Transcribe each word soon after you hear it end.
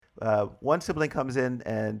one sibling comes in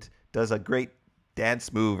and does a great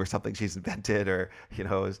dance move or something she's invented, or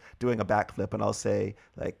is doing a backflip, and I'll say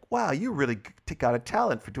like, wow, you really got a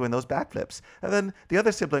talent for doing those backflips. And then the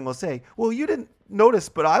other sibling will say, well, you didn't notice,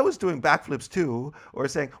 but I was doing backflips too. Or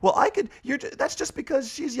saying, well, that's just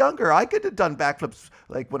because she's younger, I could have done backflips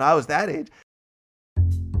like when I was that age.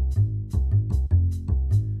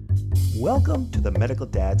 Welcome to the Medical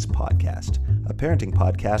Dads Podcast, a parenting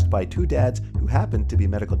podcast by two dads who happen to be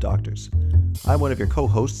medical doctors. I'm one of your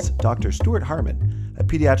co-hosts, Dr. Stuart Harmon, a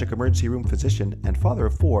pediatric emergency room physician and father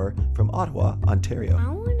of four from Ottawa, Ontario.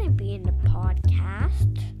 I want to be in the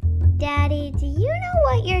podcast. Daddy, do you know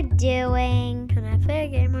what you're doing? Can I play a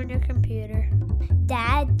game on your computer?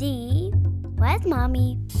 Daddy, where's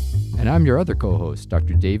Mommy? And I'm your other co-host,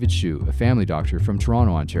 Dr. David Shue, a family doctor from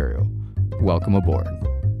Toronto, Ontario. Welcome aboard.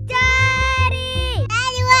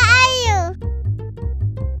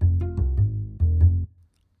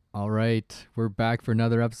 All right, we're back for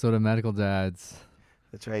another episode of Medical Dads.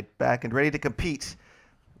 That's right, back and ready to compete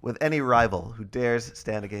with any rival who dares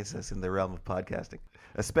stand against us in the realm of podcasting,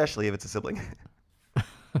 especially if it's a sibling.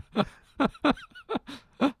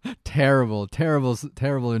 Terrible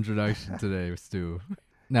introduction today, Stu.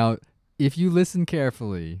 Now, if you listen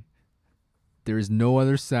carefully, there is no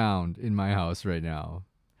other sound in my house right now.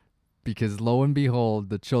 Because lo and behold,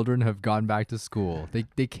 the children have gone back to school.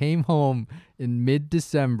 They came home in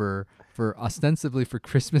mid-December ostensibly for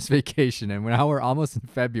Christmas vacation, and now we're almost in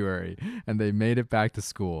February, and they made it back to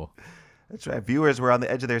school. That's right. Viewers were on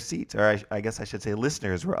the edge of their seats, or I guess I should say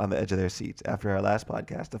listeners were on the edge of their seats after our last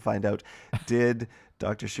podcast to find out, did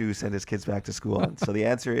Dr. Shue send his kids back to school? And so the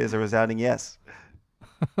answer is a resounding yes.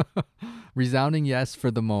 Resounding yes for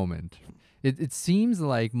the moment. It seems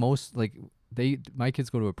like my kids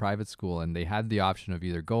go to a private school and they had the option of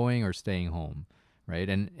either going or staying home, right?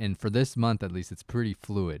 And for this month, at least, it's pretty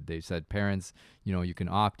fluid. They said parents, you can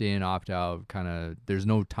opt in, opt out, kind of, there's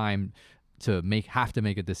no time to have to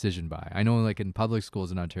make a decision by. I know like in public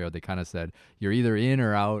schools in Ontario, they kind of said you're either in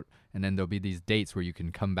or out, and then there'll be these dates where you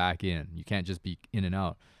can come back in. You can't just be in and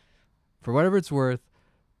out. For whatever it's worth,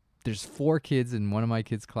 there's 4 kids in one of my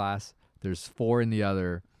kids' class. There's 4 in the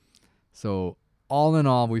other. So all in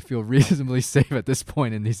all, we feel reasonably safe at this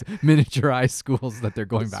point in these miniaturized schools that they're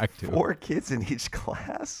going back to. 4 kids in each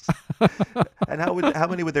class? And how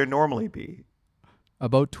many would there normally be?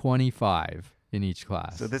 About 25 in each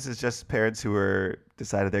class. So this is just parents who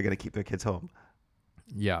decided they're going to keep their kids home.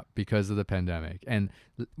 Yeah, because of the pandemic. And,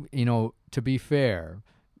 to be fair,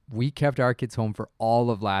 we kept our kids home for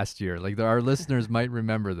all of last year. Like our listeners might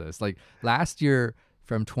remember this. Like last year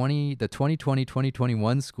from the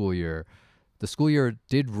 2020-2021 school year, the school year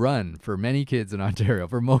did run for many kids in Ontario,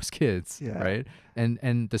 for most kids, right?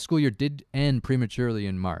 And the school year did end prematurely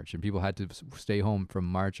in March, and people had to stay home from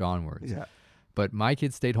March onwards. Yeah. But my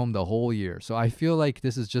kids stayed home the whole year. So I feel like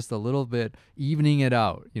this is just a little bit evening it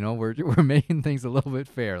out. We're making things a little bit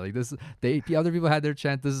fair. Like the other people had their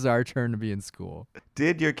chance. This is our turn to be in school.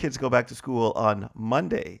 Did your kids go back to school on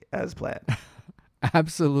Monday as planned?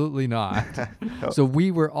 Absolutely not. No. So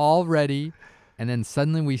we were all ready. And then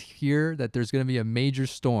suddenly we hear that there's going to be a major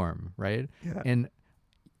storm, right? Yeah. And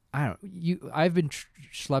I've been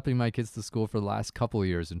schlepping my kids to school for the last couple of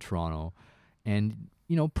years in Toronto. And,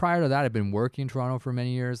 prior to that, I've been working in Toronto for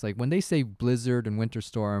many years. Like when they say blizzard and winter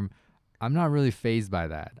storm, I'm not really fazed by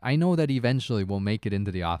that. I know that eventually we'll make it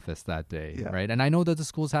into the office that day, right? And I know that the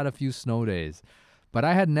school's had a few snow days. But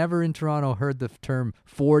I had never in Toronto heard the term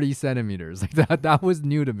 40 centimeters. Like that was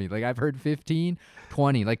new to me. Like I've heard 15,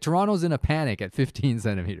 20. Like Toronto's in a panic at 15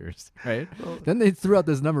 centimeters, right? Well, then they threw out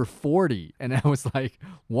this number 40. And I was like,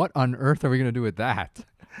 what on earth are we going to do with that?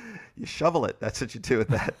 You shovel it. That's what you do with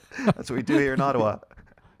that. That's what we do here in Ottawa.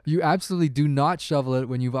 You absolutely do not shovel it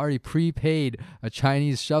when you've already prepaid a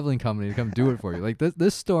Chinese shoveling company to come do it for you. Like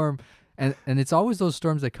this storm... And it's always those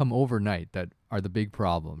storms that come overnight that are the big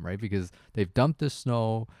problem, right? Because they've dumped the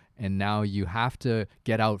snow and now you have to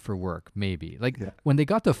get out for work, maybe. When they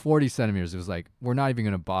got to 40 centimeters, it was like, we're not even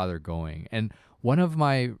going to bother going. And one of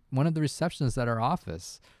the receptionists at our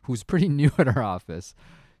office, who's pretty new at our office,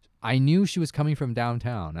 I knew she was coming from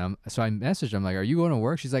downtown. So I messaged her. I'm like, are you going to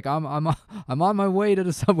work? She's like, I'm on my way to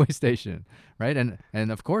the subway station, right?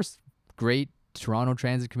 And of course, great Toronto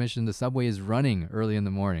Transit Commission, the subway is running early in the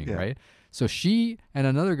morning, right? So she and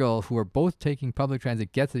another girl who are both taking public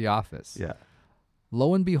transit get to the office. Yeah.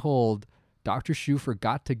 Lo and behold, Dr. Shue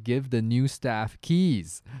forgot to give the new staff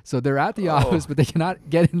keys. So they're at the office, but they cannot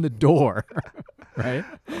get in the door, right?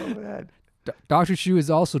 Oh, man. Dr. Shue is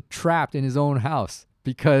also trapped in his own house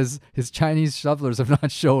because his Chinese shovelers have not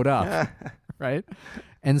showed up, right?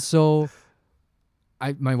 And so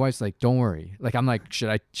my wife's like, don't worry. Like, I'm like, should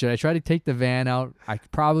I try to take the van out? I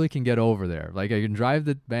probably can get over there. Like, I can drive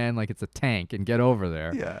the van like it's a tank and get over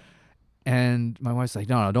there. Yeah. And my wife's like,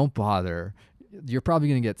 no, don't bother. You're probably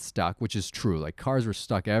going to get stuck, which is true. Like, cars were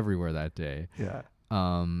stuck everywhere that day. Yeah.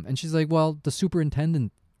 And she's like, well, the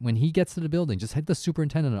superintendent, when he gets to the building, just have the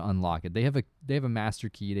superintendent unlock it. They have a master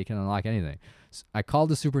key. They can unlock anything. So I called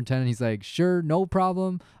the superintendent. He's like, sure, no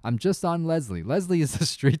problem. I'm just on Leslie. Leslie is the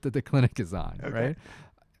street that the clinic is on, Okay. right?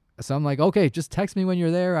 So I'm like, okay, just text me when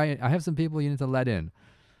you're there. I have some people you need to let in.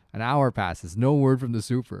 An hour passes. No word from the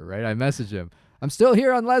super, right? I message him. I'm still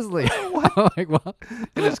here on Leslie. I'm like, well,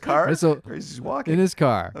 In his car? Right, so or he's just walking? in his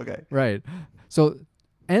car. Okay. Right. So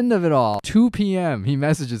end of it all, 2 p.m. he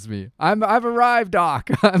messages me. I've arrived, Doc.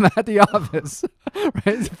 I'm at the office. Right?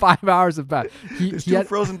 It's 5 hours of passed. There's two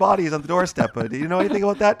frozen bodies on the doorstep. But do you know anything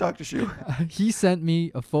about that, Dr. Shu? He sent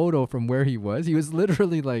me a photo from where he was. He was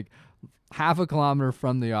literally like half a kilometer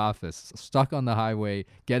from the office, stuck on the highway,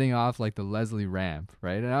 getting off like the Leslie ramp,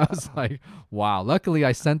 right? And I was like, wow. Luckily,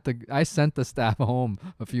 I sent the staff home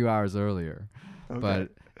a few hours earlier, Okay.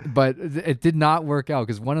 but it did not work out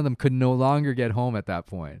because one of them could no longer get home at that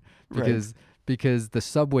point because the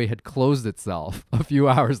subway had closed itself a few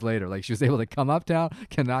hours later. Like, she was able to come uptown,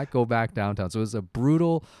 cannot go back downtown. So it was a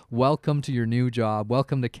brutal welcome to your new job,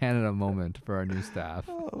 welcome to Canada moment for our new staff.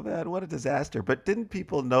 Oh man, what a disaster! But didn't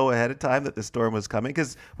people know ahead of time that the storm was coming?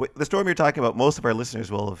 Because the storm you're talking about, most of our listeners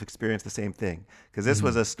will have experienced the same thing. Because this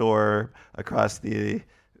was a storm across the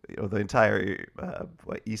entire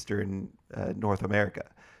eastern North America.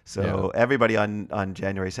 So everybody on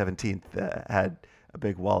January 17th had a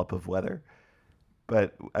big wallop of weather.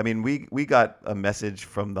 But I mean, we got a message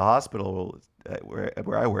from the hospital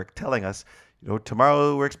where I work telling us,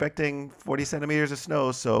 tomorrow we're expecting 40 centimeters of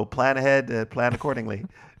snow, so plan ahead, plan accordingly.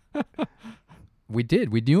 We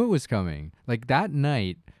did. We knew it was coming. Like that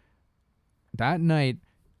night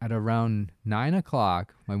at around 9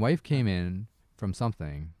 o'clock, my wife came in from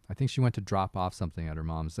something. I think she went to drop off something at her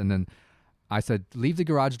mom's. And then I said, leave the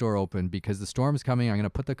garage door open because the storm's coming. I'm going to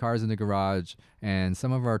put the cars in the garage and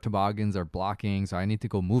some of our toboggans are blocking, so I need to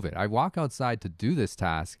go move it. I walk outside to do this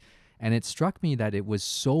task, and it struck me that it was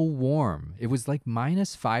so warm. It was like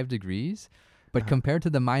 -5 degrees, but compared to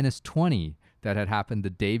the -20 that had happened the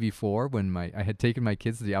day before when I had taken my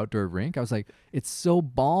kids to the outdoor rink, I was like, it's so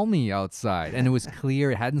balmy outside. And it was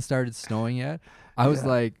clear. It hadn't started snowing yet. I was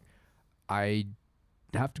like, I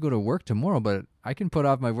have to go to work tomorrow, but I can put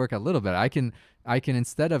off my work a little bit. I can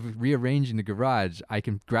instead of rearranging the garage, I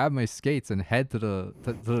can grab my skates and head to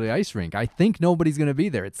the ice rink. I think nobody's going to be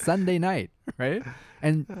there. It's Sunday night, right?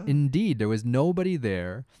 And indeed, there was nobody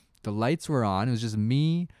there. The lights were on. It was just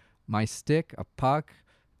me, my stick, a puck,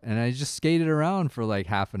 and I just skated around for like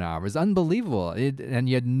half an hour. It was unbelievable. And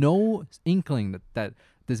you had no inkling that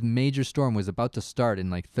this major storm was about to start in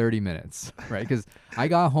like 30 minutes, right? Because I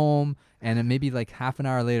got home, and then maybe like half an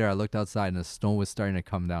hour later, I looked outside and the snow was starting to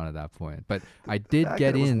come down at that point. But I did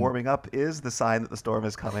get It was in. warming up is the sign that the storm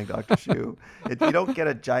is coming, Dr. Shu. You don't get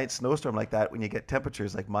a giant snowstorm like that when you get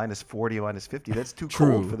temperatures like -40, -50. That's too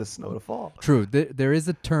cold for the snow to fall. True. There is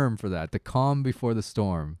a term for that, the calm before the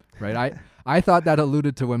storm, right? I thought that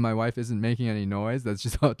alluded to when my wife isn't making any noise that's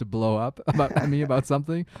just about to blow up about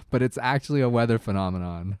something, but it's actually a weather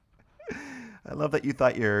phenomenon. I love that you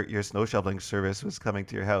thought your snow shoveling service was coming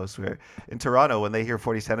to your house. Where in Toronto, when they hear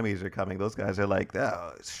 40 centimeters are coming, those guys are like,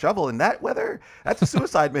 oh, shovel in that weather? That's a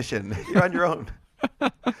suicide mission. You're on your own.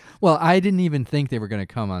 Well, I didn't even think they were going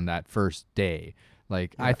to come on that first day.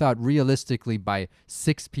 Like, I thought realistically by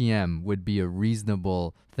 6 p.m. would be a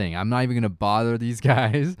reasonable thing. I'm not even going to bother these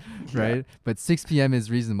guys, right? But 6 p.m.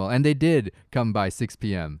 is reasonable. And they did come by 6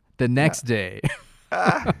 p.m. the next day.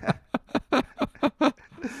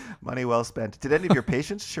 Money well spent. Did any of your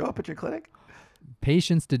patients show up at your clinic?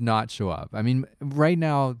 Patients did not show up. I mean, right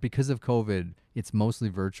now, because of COVID, it's mostly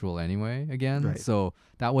virtual anyway again. Right. So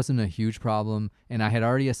that wasn't a huge problem. And I had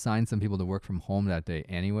already assigned some people to work from home that day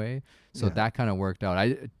anyway. So that kind of worked out.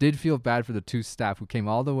 I did feel bad for the two staff who came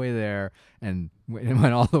all the way there and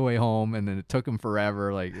went all the way home. And then it took them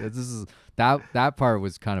forever. Like, that part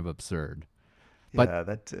was kind of absurd. But Yeah,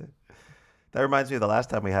 that reminds me of the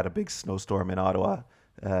last time we had a big snowstorm in Ottawa,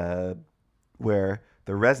 where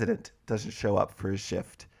the resident doesn't show up for his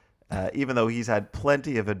shift, even though he's had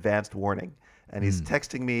plenty of advanced warning. And he's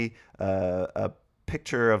texting me a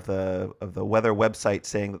picture of the weather website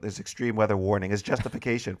saying that there's extreme weather warning as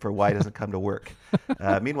justification for why he doesn't come to work.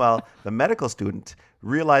 Meanwhile, the medical student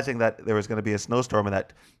realizing that there was going to be a snowstorm and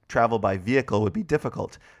that travel by vehicle would be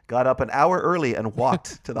difficult, got up an hour early and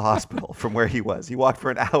walked to the hospital from where he was. He walked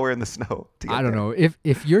for an hour in the snow to get I don't there. know.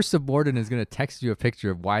 If your subordinate is going to text you a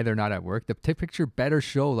picture of why they're not at work, the picture better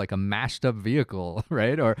show like a mashed up vehicle,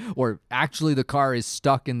 right? Or actually the car is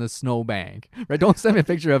stuck in the snowbank, right? Don't send me a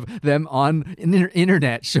picture of them on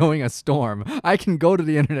internet showing a storm. I can go to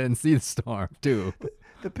the internet and see the storm too.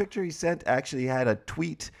 The picture he sent actually had a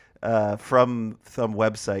tweet from some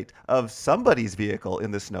website of somebody's vehicle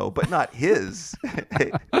in the snow, but not his.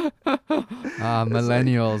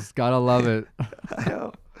 Millennials, gotta love it. I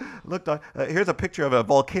know. Look, here's a picture of a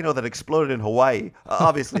volcano that exploded in Hawaii.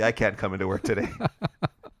 Obviously, I can't come into work today.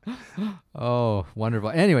 Oh,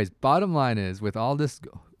 wonderful. Anyways, bottom line is, with all this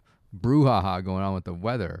brouhaha going on with the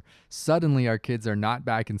weather, suddenly our kids are not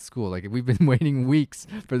back in school. Like, we've been waiting weeks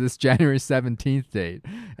for this January 17th date,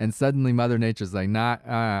 and suddenly Mother Nature's like,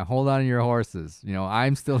 hold on to your horses. You know,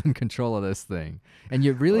 I'm still in control of this thing. And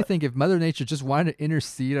you really think if Mother Nature just wanted to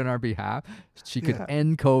intercede on our behalf, she could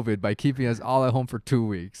end COVID by keeping us all at home for 2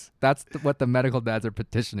 weeks. That's what the medical dads are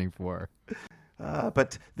petitioning for.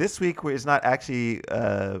 But this week is not actually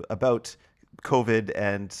about COVID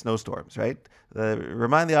and snowstorms, right?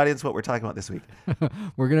 Remind the audience what we're talking about this week.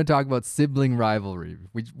 We're going to talk about sibling rivalry.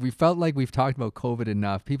 We felt like we've talked about COVID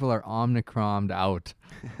enough. People are Omicroned out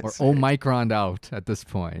or Omicroned out at this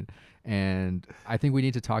point. And I think we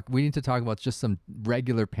need to talk about just some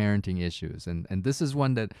regular parenting issues. And this is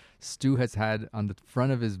one that Stu has had on the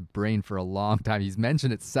front of his brain for a long time. He's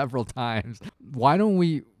mentioned it several times. Why don't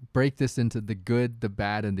we break this into the good, the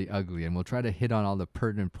bad, and the ugly, and we'll try to hit on all the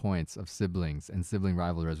pertinent points of siblings and sibling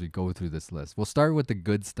rivalry as we go through this list. We'll start with the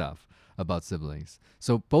good stuff about siblings.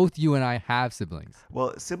 So both you and I have siblings.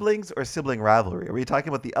 Well, siblings or sibling rivalry? Are we talking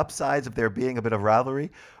about the upsides of there being a bit of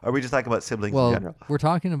rivalry? Or are we just talking about siblings in general? We're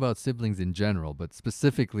talking about siblings in general, but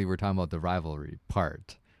specifically we're talking about the rivalry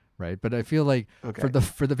part, right? But I feel like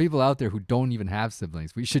for the people out there who don't even have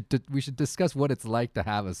siblings, we should discuss what it's like to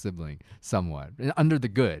have a sibling somewhat, under the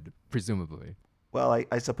good, presumably. Well,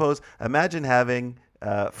 I suppose imagine having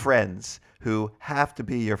friends who have to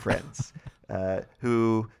be your friends.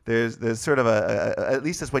 Who there's sort of at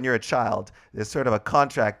least as when you're a child, there's sort of a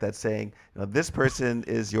contract that's saying, this person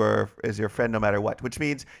is your friend no matter what, which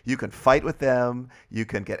means you can fight with them, you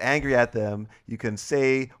can get angry at them, you can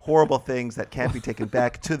say horrible things that can't be taken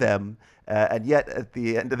back to them, and yet at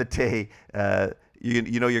the end of the day,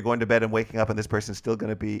 you know you're going to bed and waking up and this person's still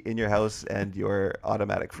going to be in your house and your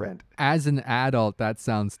automatic friend. As an adult, that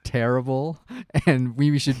sounds terrible, and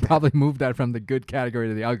we should probably move that from the good category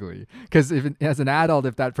to the ugly. Because as an adult,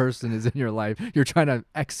 if that person is in your life, you're trying to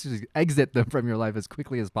exit them from your life as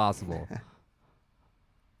quickly as possible.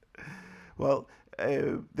 Well,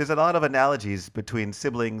 there's a lot of analogies between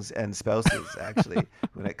siblings and spouses, actually,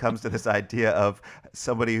 when it comes to this idea of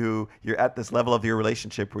somebody who you're at this level of your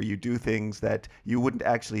relationship where you do things that you wouldn't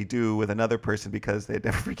actually do with another person because they'd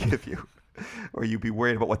never forgive you, or you'd be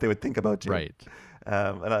worried about what they would think about you. Right.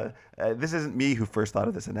 This isn't me who first thought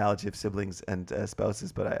of this analogy of siblings and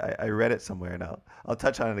spouses, but I read it somewhere, and I'll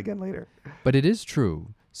touch on it again later. But it is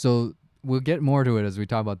true. So we'll get more to it as we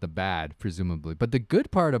talk about the bad, presumably. But the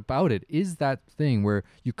good part about it is that thing where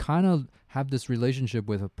you kind of have this relationship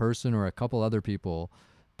with a person or a couple other people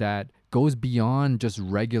that goes beyond just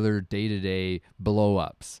regular day-to-day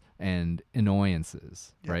blow-ups and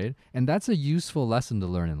annoyances, right? And that's a useful lesson to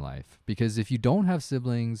learn in life, because if you don't have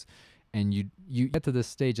siblings and you get to this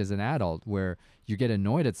stage as an adult where you get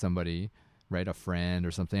annoyed at somebody, right, a friend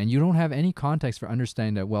or something, and you don't have any context for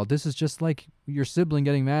understanding that, well, this is just like your sibling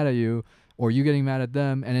getting mad at you or you getting mad at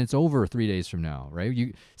them, and it's over 3 days from now,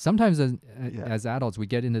 right? Sometimes as adults, we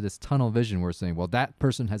get into this tunnel vision where we're saying, well, that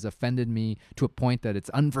person has offended me to a point that it's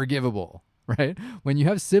unforgivable, right? When you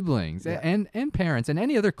have siblings and parents and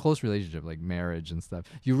any other close relationship like marriage and stuff,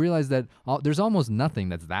 you realize that there's almost nothing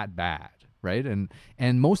that's that bad. Right.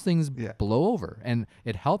 And most things blow over, and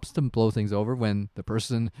it helps to blow things over when the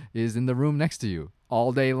person is in the room next to you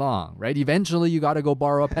all day long. Right. Eventually, you got to go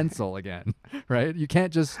borrow a pencil again. Right. You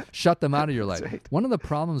can't just shut them out of your life. Right. One of the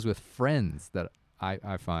problems with friends that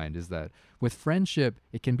I find is that with friendship,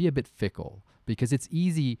 it can be a bit fickle because it's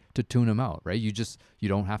easy to tune them out. Right. You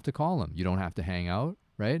don't have to call them. You don't have to hang out.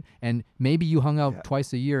 Right. And maybe you hung out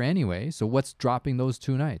twice a year anyway. So what's dropping those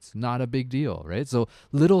 2 nights? Not a big deal. Right. So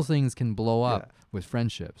little things can blow up with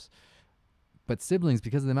friendships. But siblings,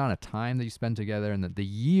 because of the amount of time that you spend together and the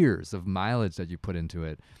years of mileage that you put into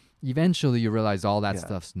it, eventually you realize all that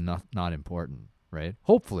stuff's not important. Right.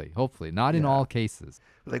 Hopefully, not in all cases.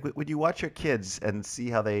 Like when you watch your kids and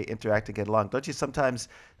see how they interact and get along, don't you sometimes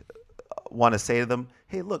want to say to them,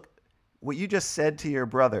 hey, look, what you just said to your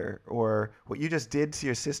brother or what you just did to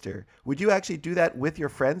your sister, would you actually do that with your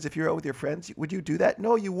friends? If you're out with your friends, would you do that?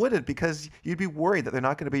 No, you wouldn't, because you'd be worried that they're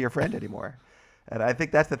not going to be your friend anymore. And I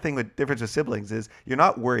think that's the thing with difference with siblings is you're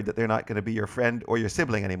not worried that they're not going to be your friend or your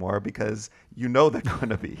sibling anymore because you know they're going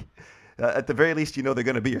to be. At the very least, you know they're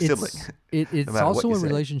going to be your sibling. It's matter what also you a say.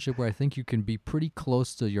 relationship where I think you can be pretty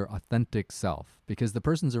close to your authentic self because the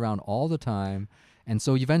person's around all the time. And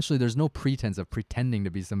so eventually there's no pretense of pretending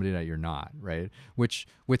to be somebody that you're not, right? Which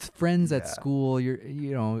with friends at Yeah. school,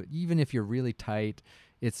 even if you're really tight,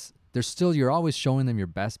 you're always showing them your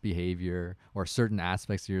best behavior or certain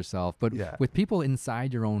aspects of yourself. But Yeah. with people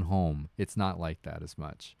inside your own home, it's not like that as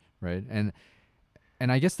much, right?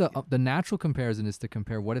 And I guess the natural comparison is to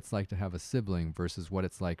compare what it's like to have a sibling versus what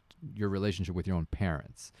it's like your relationship with your own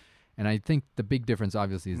parents. And I think the big difference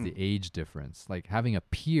obviously is the age difference. Like having a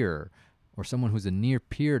peer or someone who's a near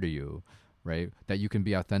peer to you, right, that you can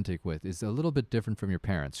be authentic with is a little bit different from your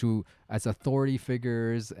parents who as authority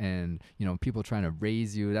figures and, people trying to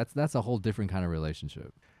raise you, that's a whole different kind of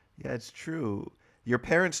relationship. Yeah, it's true. Your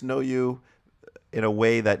parents know you in a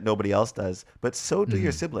way that nobody else does, but so do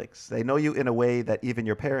your siblings. They know you in a way that even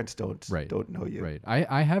your parents don't know you. Right.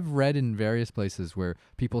 I have read in various places where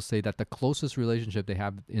people say that the closest relationship they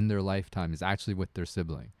have in their lifetime is actually with their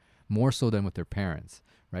sibling, more so than with their parents,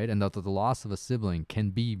 right? And that the loss of a sibling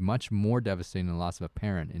can be much more devastating than the loss of a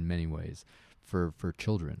parent in many ways for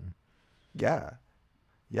children. Yeah.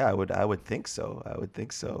 Yeah, I would think so. I would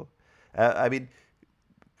think so. I mean,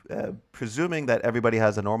 presuming that everybody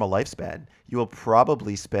has a normal lifespan, you will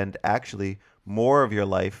probably spend actually more of your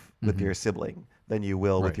life with your sibling than you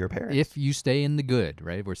will with Right. your parents. If you stay in the good,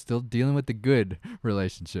 right? We're still dealing with the good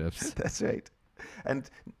relationships. That's right. And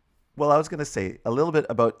well, I was going to say a little bit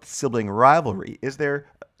about sibling rivalry. Is there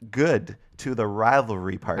good to the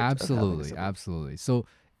rivalry part of having a Absolutely, sibling? absolutely. So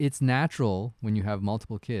it's natural when you have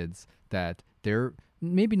multiple kids that they're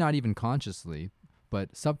maybe not even consciously,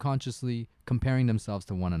 but subconsciously comparing themselves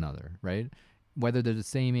to one another, right? Whether they're the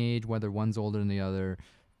same age, whether one's older than the other,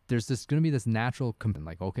 there's going to be this natural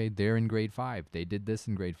like, okay, they're in grade 5, they did this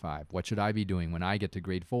in grade 5. What should I be doing when I get to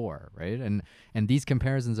grade 4, right? And these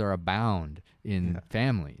comparisons are abound in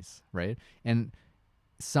families, right? And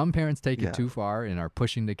some parents take it too far and are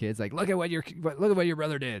pushing the kids like, look at what your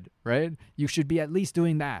brother did, right? You should be at least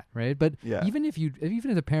doing that, right? But even if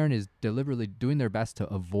the parent is deliberately doing their best to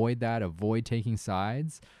avoid taking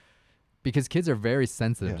sides, because kids are very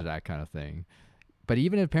sensitive to that kind of thing. But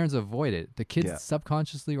even if parents avoid it, the kids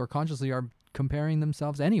subconsciously or consciously are comparing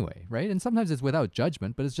themselves anyway, right? And sometimes it's without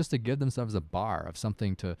judgment, but it's just to give themselves a bar of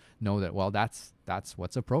something to know that, well, that's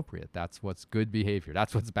what's appropriate. That's what's good behavior.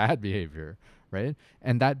 That's what's bad behavior, right?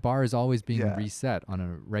 And that bar is always being reset on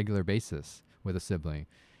a regular basis with a sibling.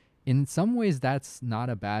 In some ways, that's not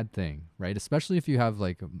a bad thing, right? Especially if you have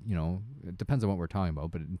it depends on what we're talking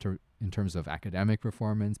about, but in terms of academic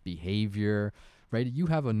performance, behavior, right? You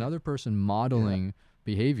have another person modeling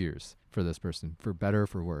behaviors for this person, for better or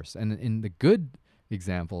for worse. And in the good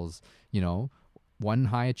examples, one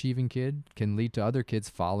high achieving kid can lead to other kids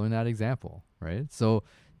following that example, right? So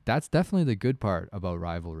that's definitely the good part about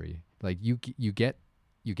rivalry. Like you get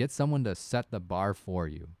someone to set the bar for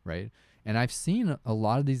you, right? And I've seen a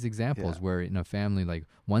lot of these examples where in a family, like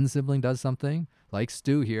one sibling does something, like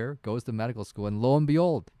Stu here, goes to medical school, and lo and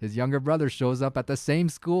behold, his younger brother shows up at the same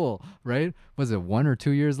school, right? Was it 1 or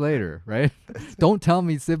 2 years later, right? Don't tell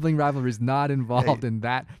me sibling rivalry is not involved in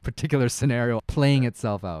that particular scenario playing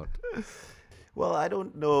itself out. Well, I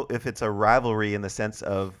don't know if it's a rivalry in the sense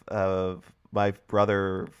of my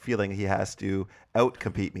brother feeling he has to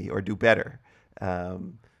outcompete me or do better.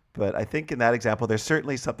 But I think in that example, there's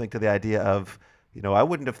certainly something to the idea of, I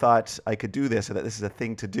wouldn't have thought I could do this or that this is a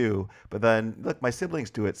thing to do. But then, look, my siblings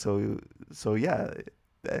do it. So yeah,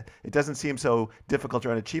 it doesn't seem so difficult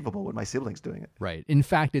or unachievable when my siblings doing it. Right. In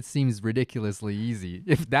fact, it seems ridiculously easy.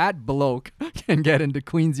 If that bloke can get into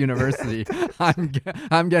Queen's University, I'm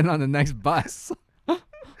getting on the next bus.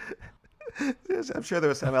 I'm sure there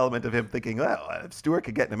was some element of him thinking, well, if Stuart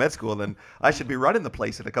could get into med school, then I should be running the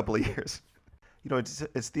place in a couple of years.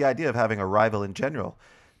 It's the idea of having a rival in general,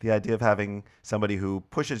 the idea of having somebody who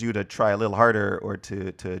pushes you to try a little harder or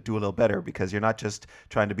to do a little better, because you're not just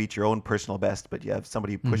trying to beat your own personal best, but you have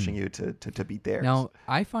somebody pushing you to beat theirs. Now,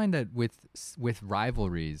 I find that with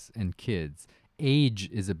rivalries and kids, age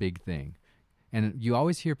is a big thing. And you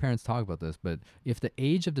always hear parents talk about this, but if the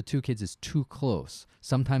age of the two kids is too close,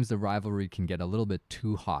 sometimes the rivalry can get a little bit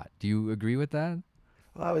too hot. Do you agree with that?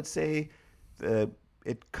 Well, I would say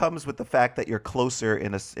it comes with the fact that you're closer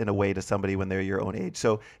in a way to somebody when they're your own age.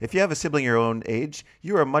 So if you have a sibling your own age,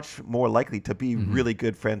 you are much more likely to be really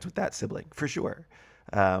good friends with that sibling, for sure.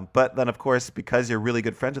 But then, of course, because you're really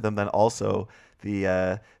good friends with them, then also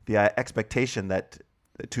the expectation that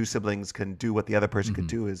the two siblings can do what the other person could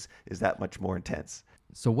do is that much more intense.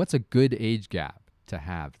 So what's a good age gap to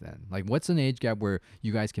have then? Like, what's an age gap where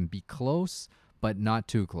you guys can be close but not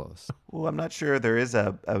too close? Well, I'm not sure there is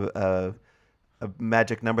a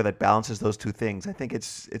magic number that balances those two things. I think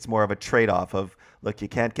it's more of a trade-off of, look, you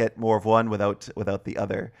can't get more of one without the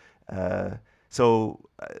other. So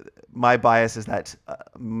my bias is that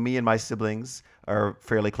me and my siblings are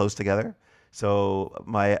fairly close together. So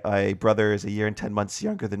my brother is a year and 10 months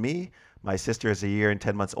younger than me. My sister is a year and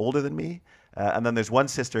 10 months older than me. And then there's one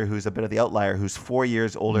sister who's a bit of the outlier, who's 4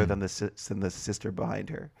 years older than the sister behind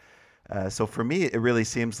her. So for me, it really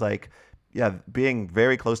seems like, yeah, being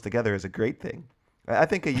very close together is a great thing. I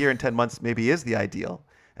think a year and 10 months maybe is the ideal.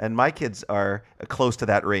 And my kids are close to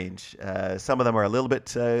that range. Some of them are a little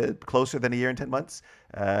bit closer than a year and 10 months.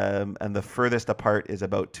 And the furthest apart is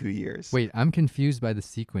about 2 years. Wait, I'm confused by the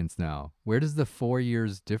sequence now. Where does the 4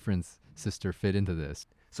 years difference sister fit into this?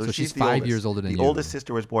 So she's 5 years older than you. The oldest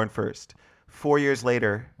sister was born first. 4 years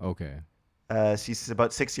later, okay, she's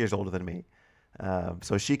about 6 years older than me.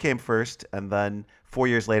 So she came first, and then 4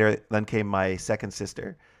 years later, then came my second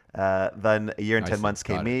sister. Then a year and 10 months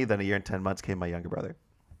came me. Then a year and 10 months came my younger brother.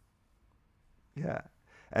 Yeah.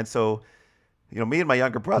 And so, me and my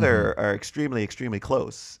younger brother are extremely, extremely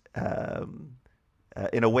close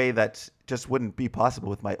in a way that just wouldn't be possible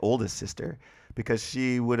with my oldest sister, because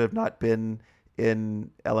she would have not been in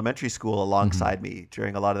elementary school alongside me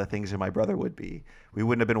during a lot of the things that my brother would be. We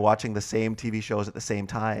wouldn't have been watching the same TV shows at the same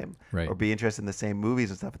time, or be interested in the same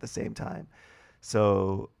movies and stuff at the same time.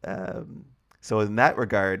 So, so in that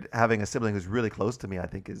regard, having a sibling who's really close to me, I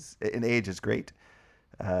think in age is great.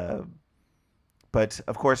 But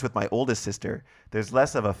of course, with my oldest sister, there's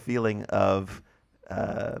less of a feeling of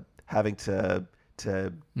having to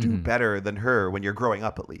do better than her when you're growing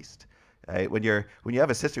up, at least. Right? When you have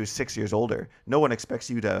a sister who's 6 years older, no one expects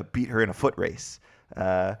you to beat her in a foot race.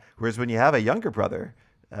 Whereas when you have a younger brother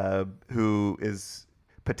who is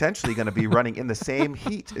potentially going to be running in the same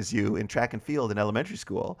heat as you in track and field in elementary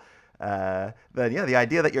school, then the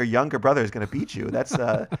idea that your younger brother is going to beat you, that's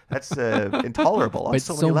intolerable on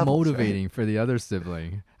so many levels. It's so motivating, right? For the other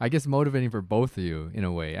sibling. I guess motivating for both of you in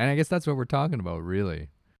a way. And I guess that's what we're talking about, really.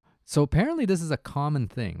 So apparently this is a common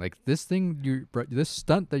thing. Like this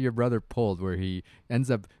stunt that your brother pulled where he ends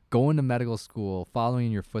up going to medical school, following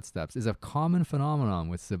in your footsteps, is a common phenomenon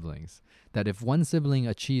with siblings. That if one sibling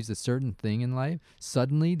achieves a certain thing in life,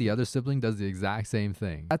 suddenly the other sibling does the exact same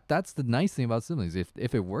thing. That's the nice thing about siblings.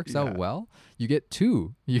 If it works out well, you get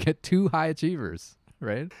two high achievers,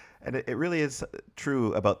 right? And it really is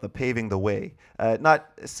true about the paving the way.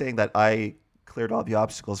 Not saying that I cleared all the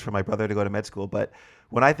obstacles for my brother to go to med school, but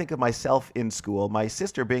when I think of myself in school, my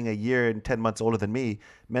sister being a year and 10 months older than me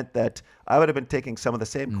meant that I would have been taking some of the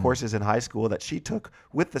same courses in high school that she took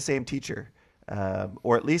with the same teacher,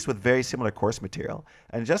 or at least with very similar course material.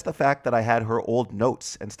 And just the fact that I had her old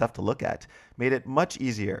notes and stuff to look at made it much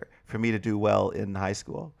easier for me to do well in high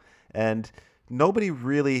school. And nobody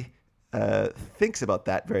really thinks about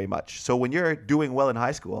that very much. So when you're doing well in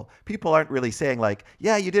high school, people aren't really saying like,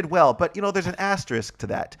 yeah, you did well, but there's an asterisk to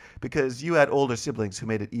that because you had older siblings who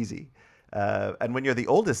made it easy. And when you're the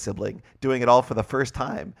oldest sibling doing it all for the first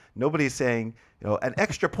time, nobody's saying, an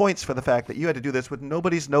extra points for the fact that you had to do this with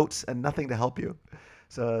nobody's notes and nothing to help you.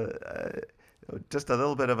 So just a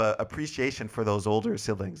little bit of a appreciation for those older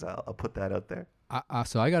siblings. I'll put that out there.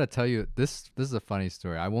 So I got to tell you, this is a funny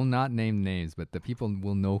story. I will not name names, but the people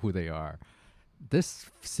will know who they are. This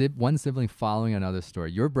one sibling following another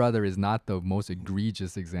story. Your brother is not the most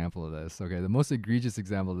egregious example of this. Okay, the most egregious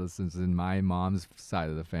example of this is in my mom's side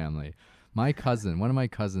of the family. My cousin, one of my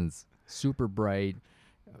cousins, super bright,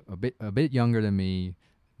 a bit younger than me,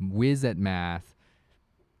 whiz at math.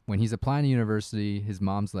 When he's applying to university, his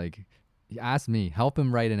mom's like, he asked me, help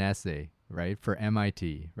him write an essay, right, for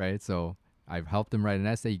MIT, right? So I've helped him write an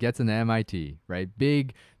essay. He gets into MIT, right?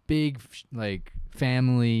 Big, like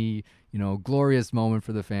family, glorious moment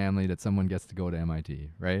for the family that someone gets to go to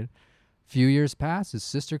MIT, right? Few years pass, his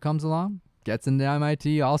sister comes along, gets into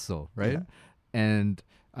MIT also, right? Yeah. And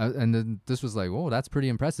then this was like, whoa, that's pretty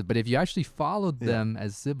impressive. But if you actually followed them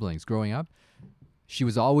as siblings growing up, she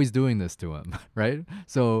was always doing this to him, right?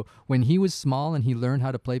 So when he was small and he learned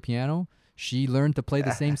how to play piano, she learned to play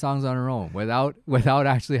the same songs on her own without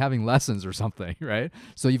actually having lessons or something, right?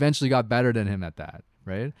 So eventually got better than him at that,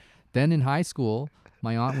 right? Then in high school,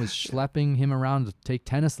 My aunt was schlepping him around to take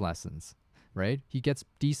tennis lessons, right? He gets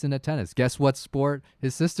decent at tennis. Guess what sport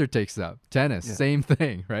his sister takes up? Tennis. Yeah. Same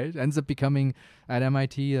thing, right? Ends up becoming at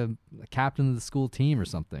MIT a captain of the school team or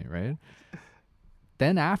something, right?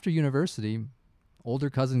 Then after university, older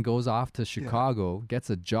cousin goes off to Chicago, gets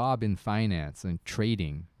a job in finance and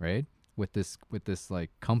trading, right? With this like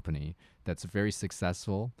company that's very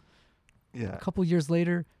successful. Yeah. A couple years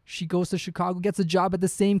later, she goes to Chicago, gets a job at the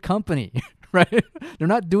same company, right? They're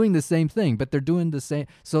not doing the same thing, but they're doing the same.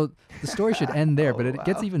 So the story should end there, but it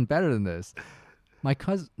gets even better than this. My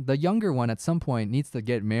cousin, the younger one, at some point needs to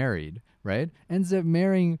get married, right? Ends up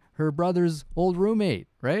marrying her brother's old roommate,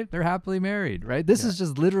 right? They're happily married, right? This is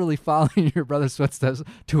just literally following your brother's footsteps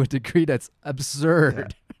to a degree that's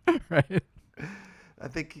absurd, right? I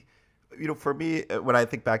think, for me, when I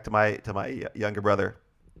think back to my younger brother,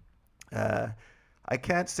 I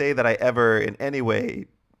can't say that I ever in any way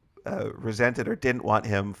resented or didn't want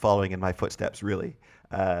him following in my footsteps, really.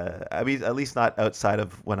 I mean, at least not outside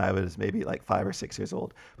of when I was maybe like 5 or 6 years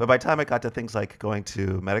old. But by the time I got to things like going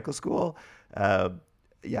to medical school, to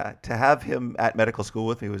have him at medical school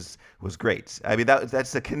with me was great. I mean,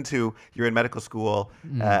 that's akin to you're in medical school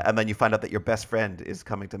and then you find out that your best friend is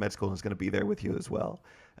coming to med school and is going to be there with you as well.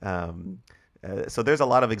 So there's a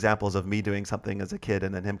lot of examples of me doing something as a kid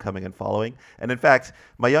and then him coming and following. And in fact,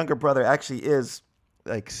 my younger brother actually is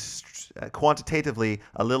like quantitatively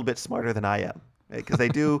a little bit smarter than I am. Because they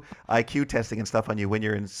do IQ testing and stuff on you when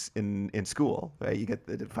you're in school, right? You get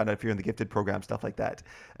to find out if you're in the gifted program, stuff like that.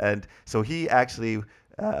 And so he actually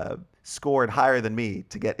scored higher than me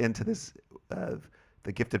to get into this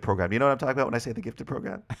the gifted program. You know what I'm talking about when I say the gifted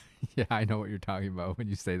program? Yeah, I know what you're talking about when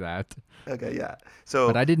you say that. Okay, yeah. So,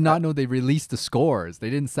 but I did not know they released the scores. They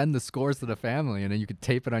didn't send the scores to the family, and then you could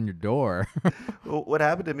tape it on your door. Well, what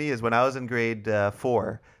happened to me is when I was in grade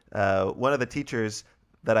 4, one of the teachers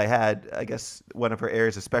that I had, I guess one of her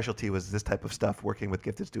areas of specialty was this type of stuff, working with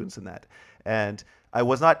gifted students and that. And I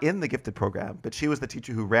was not in the gifted program, but she was the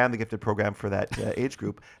teacher who ran the gifted program for that age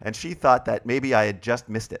group. And she thought that maybe I had just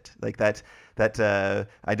missed it, like that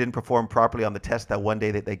I didn't perform properly on the test that one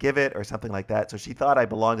day that they give it or something like that. So she thought I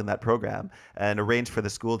belonged in that program and arranged for the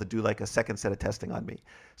school to do like a second set of testing on me.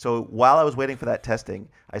 So while I was waiting for that testing,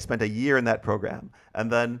 I spent a year in that program.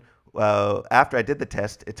 And then after I did the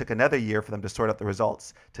test, it took another year for them to sort out the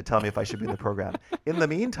results to tell me if I should be in the program. In the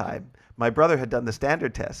meantime, my brother had done the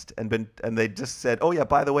standard test and they just said, "Oh yeah,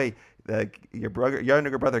 by the way, your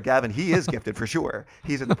younger brother Gavin, he is gifted for sure.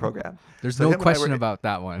 He's in the program." There's no question about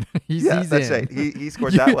that one. He's that's in. right. He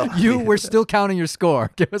scored that well. You were still counting your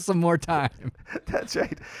score. Give us some more time. That's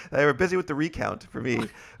right. They were busy with the recount for me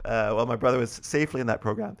while my brother was safely in that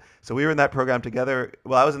program. So we were in that program together.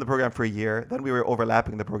 Well, I was in the program for a year. Then we were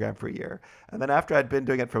overlapping the program for a year. And then after I'd been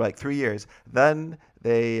doing it for like 3 years, then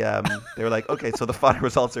they were like, "Okay, so the final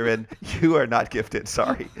results are in. You are not gifted.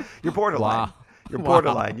 Sorry. You're borderline. Wow. You're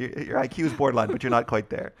borderline. Your IQ is borderline, but you're not quite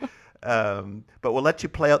there. But we'll let you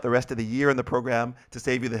play out the rest of the year in the program to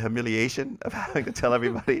save you the humiliation of having to tell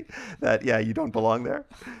everybody that, you don't belong there."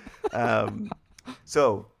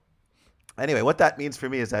 So anyway, what that means for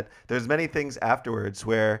me is that there's many things afterwards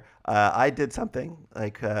where I did something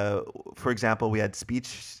like, for example, we had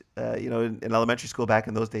speech, in elementary school back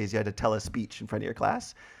in those days, you had to tell a speech in front of your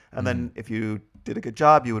class. And then if you did a good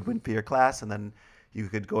job, you would win for your class. And then you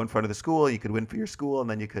could go in front of the school, you could win for your school, and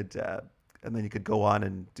then you could go on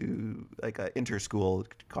and do like an inter-school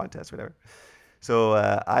contest, whatever. So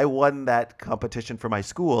I won that competition for my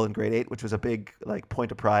school in grade 8, which was a big like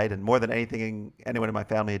point of pride and more than anything anyone in my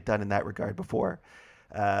family had done in that regard before.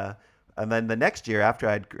 And then the next year after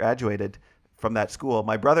I'd graduated from that school,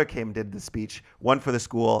 my brother came and did the speech, one for the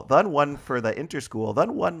school, then one for the inter-school,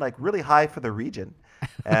 then one like really high for the region.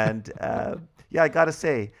 And I got to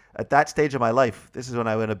say, at that stage of my life, this is when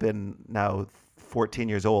I would have been now 14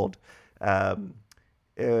 years old.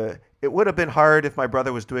 It would have been hard if my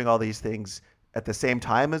brother was doing all these things at the same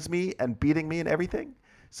time as me and beating me in everything.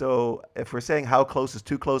 So if we're saying how close is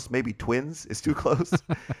too close, maybe twins is too close.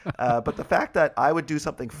 But the fact that I would do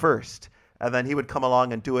something first and then he would come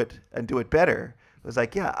along and do it better was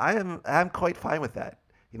like, I'm quite fine with that.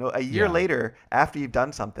 A year later, after you've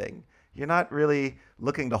done something, you're not really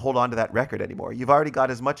looking to hold on to that record anymore. You've already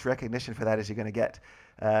got as much recognition for that as you're going to get.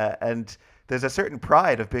 And there's a certain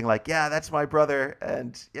pride of being like, that's my brother.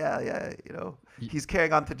 And he's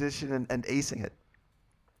carrying on tradition and acing it.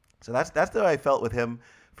 So that's the way I felt with him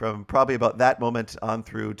from probably about that moment on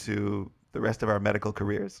through to the rest of our medical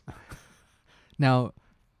careers. Now,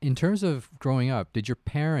 in terms of growing up, did your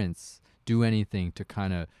parents do anything to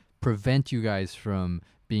kind of prevent you guys from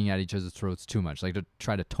being at each other's throats too much, like to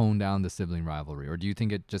try to tone down the sibling rivalry? Or do you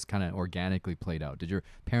think it just kind of organically played out? Did your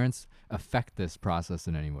parents affect this process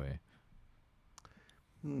in any way?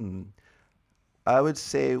 I would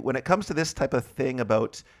say when it comes to this type of thing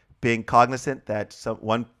about being cognizant that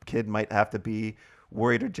one kid might have to be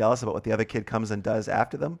worried or jealous about what the other kid comes and does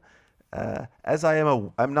after them, as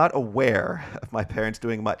I'm not aware of my parents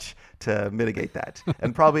doing much to mitigate that,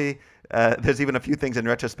 and probably there's even a few things in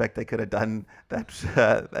retrospect they could have done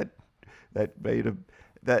that made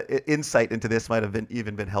that insight into this might have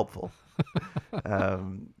even been helpful.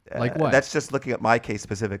 Like what? That's just looking at my case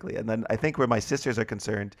specifically, and then I think where my sisters are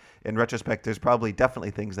concerned, in retrospect, there's probably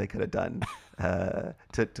definitely things they could have done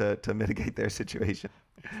to mitigate their situation.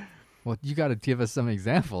 Well, you got to give us some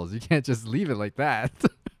examples. You can't just leave it like that.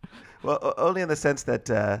 Well, only in the sense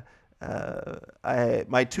that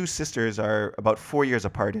my two sisters are about 4 years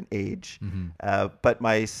apart in age, but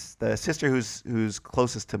the sister who's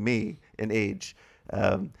closest to me in age,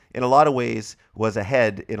 in a lot of ways, was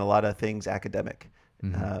ahead in a lot of things academic,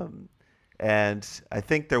 and I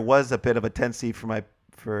think there was a bit of a tendency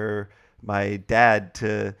for my dad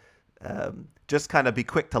to just kind of be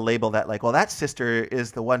quick to label that like, well, that sister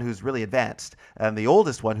is the one who's really advanced, and the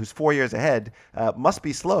oldest one, who's 4 years ahead, must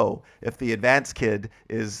be slow if the advanced kid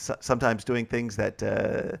is sometimes doing things that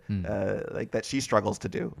like that she struggles to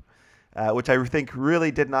do, which I think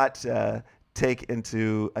really did not take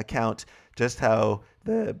into account just how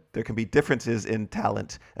there can be differences in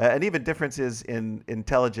talent and even differences in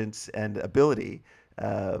intelligence and ability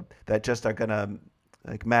that just are going to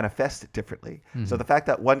like manifest it differently. So the fact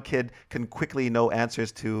that one kid can quickly know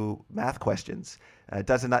answers to math questions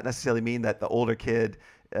does not necessarily mean that the older kid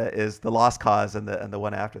is the lost cause and the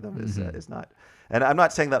one after them is not. And I'm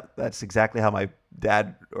not saying that that's exactly how my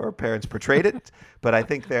dad or parents portrayed it, but I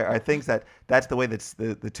think there are things that's the way that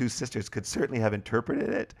the two sisters could certainly have interpreted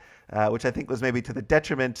it, which I think was maybe to the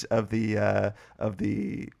detriment of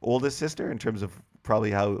the oldest sister in terms of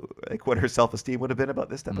probably how like what her self-esteem would have been about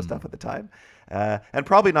this type of stuff at the time, and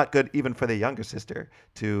probably not good even for the younger sister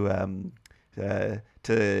to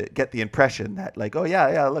get the impression that like, oh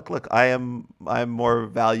yeah, look, I'm more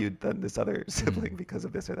valued than this other sibling because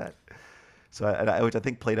of this or that. So which I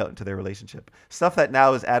think played out into their relationship. Stuff that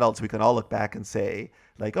now as adults we can all look back and say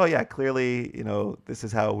like, oh yeah, clearly, this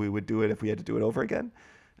is how we would do it if we had to do it over again.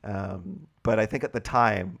 But I think at the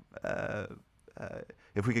time,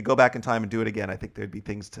 if we could go back in time and do it again, I think there'd be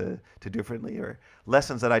things to do differently, or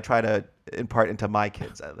lessons that I try to impart into my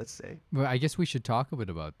kids, let's say. Well, I guess we should talk a bit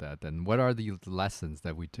about that then. What are the lessons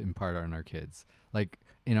that we impart on our kids? Like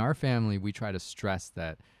in our family, we try to stress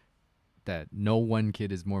that no one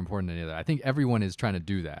kid is more important than the other. I think everyone is trying to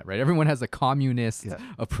do that, right? Everyone has a communist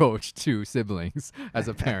approach to siblings as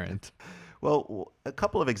a parent. Well, a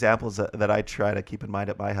couple of examples that I try to keep in mind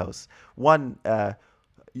at my house. One,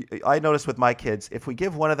 I notice with my kids, if we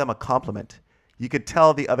give one of them a compliment, you could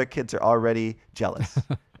tell the other kids are already jealous.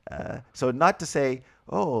 So not to say,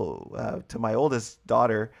 to my oldest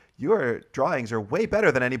daughter, your drawings are way better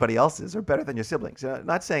than anybody else's or better than your siblings.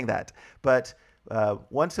 Not saying that, but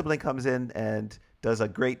one sibling comes in and does a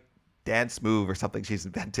great dance move or something she's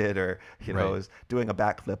invented, or is doing a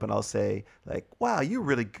backflip, and I'll say like, wow, you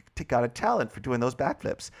really got a talent for doing those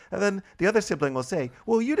backflips. And then the other sibling will say,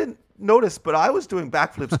 well, you didn't notice, but I was doing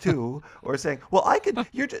backflips too. Or saying, well,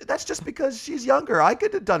 that's just because she's younger. I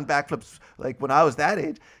could have done backflips like when I was that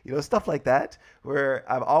age, stuff like that, where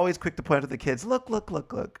I'm always quick to point out to the kids, look.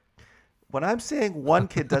 When I'm saying one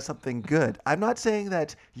kid does something good, I'm not saying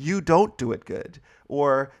that you don't do it good,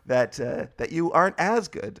 or that you aren't as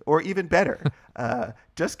good or even better.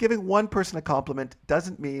 Just giving one person a compliment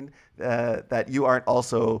doesn't mean that you aren't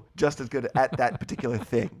also just as good at that particular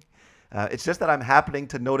thing. It's just that I'm happening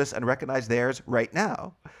to notice and recognize theirs right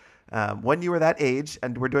now. When you were that age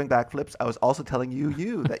and were doing backflips, I was also telling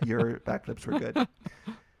you that your backflips were good.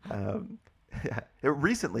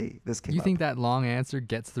 Recently, this came up. You think that long answer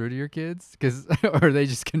gets through to your kids? Or they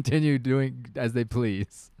just continue doing as they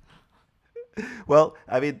please? Well,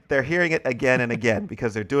 I mean, they're hearing it again and again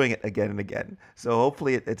because they're doing it again and again. So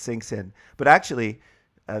hopefully it sinks in. But actually,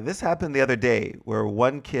 this happened the other day where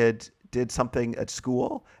one kid did something at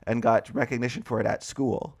school and got recognition for it at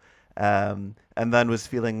school. And then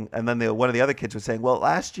one of the other kids was saying, well,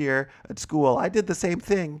 last year at school, I did the same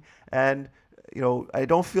thing. And I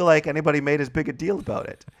don't feel like anybody made as big a deal about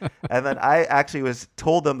it. And then I actually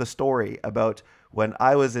told them the story about when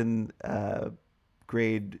I was in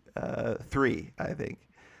grade 3, I think.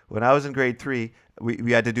 When I was in grade 3,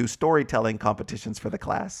 we had to do storytelling competitions for the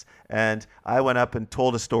class. And I went up and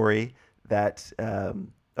told a story that,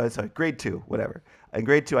 grade 2, whatever. in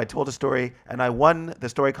grade 2, I told a story, and I won the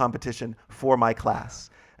story competition for my class.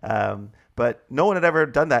 But no one had ever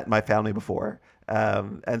done that in my family before.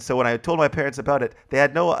 And so when I told my parents about it, they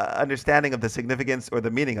had no understanding of the significance or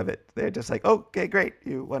the meaning of it. They're just like, okay, great,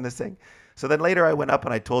 you won this thing. So then later I went up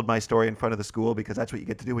and I told my story in front of the school, because that's what you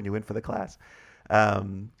get to do when you win for the class.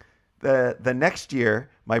 The next year,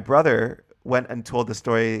 my brother went and told the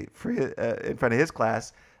story in front of his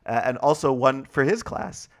class, and also won for his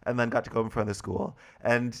class, and then got to go in front of the school.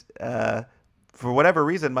 And for whatever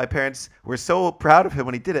reason, my parents were so proud of him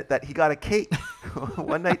when he did it that he got a cake.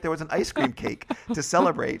 One night there was an ice cream cake to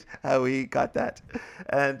celebrate how he got that.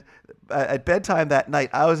 And at bedtime that night,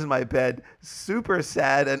 I was in my bed, super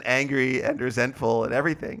sad and angry and resentful and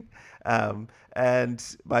everything.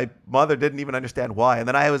 And my mother didn't even understand why. And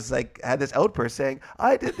then I was like, had this outburst saying,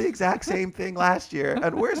 I did the exact same thing last year,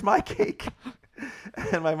 and where's my cake?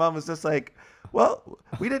 And my mom was just like, well,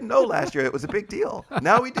 we didn't know last year it was a big deal.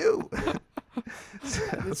 Now we do.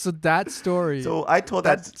 So that story. So I told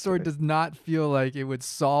that story does not feel like it would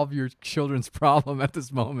solve your children's problem at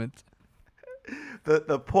this moment.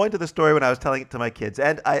 The point of the story when I was telling it to my kids,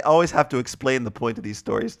 and I always have to explain the point of these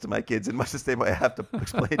stories to my kids in much the same way I have to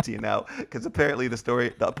explain it to you now, because apparently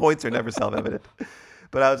the points are never self-evident.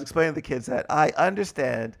 But I was explaining to the kids that I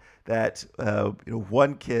understand that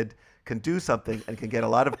one kid can do something and can get a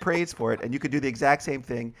lot of praise for it, and you could do the exact same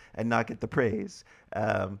thing and not get the praise.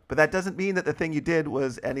 But that doesn't mean that the thing you did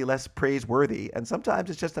was any less praiseworthy. And sometimes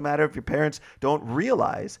it's just a matter of your parents don't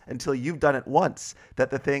realize until you've done it once that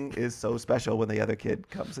the thing is so special when the other kid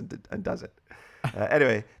comes and does it.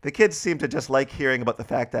 Anyway, the kids seem to just like hearing about the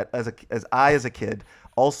fact that as a kid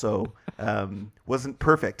also wasn't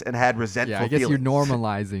perfect and had resentful feelings. Yeah, I guess feelings. you're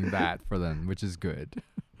normalizing that for them, which is good.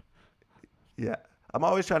 Yeah. I'm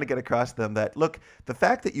always trying to get across to them that, look, the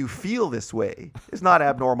fact that you feel this way is not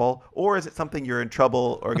abnormal, or is it something you're in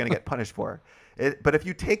trouble or going to get punished for? But if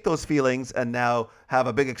you take those feelings and now have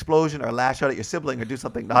a big explosion or lash out at your sibling or do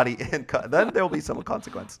something naughty, then there will be some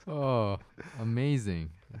consequence. Oh,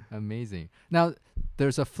 amazing. Amazing. Now,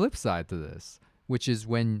 there's a flip side to this, which is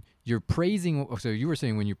when you're praising. So you were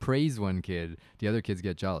saying when you praise one kid, the other kids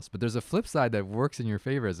get jealous. But there's a flip side that works in your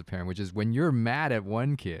favor as a parent, which is when you're mad at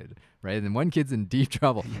one kid, right? And one kid's in deep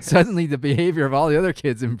trouble. Yes. Suddenly the behavior of all the other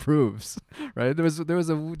kids improves, right? There was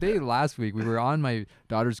a day last week we were on my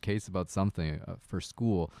daughter's case about something for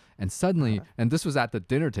school, and suddenly, and this was at the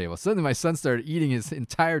dinner table, suddenly my son started eating his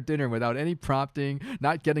entire dinner without any prompting,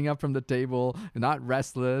 not getting up from the table, not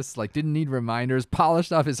restless, like didn't need reminders,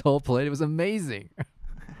 polished off his whole plate. It was amazing.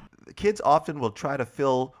 Kids often will try to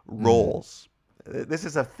fill roles. This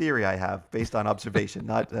is a theory I have based on observation,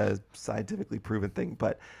 not a scientifically proven thing,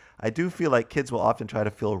 but I do feel like kids will often try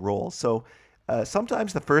to fill roles. So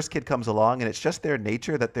sometimes the first kid comes along and it's just their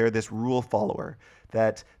nature that they're this rule follower,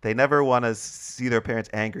 that they never want to see their parents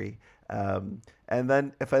angry. And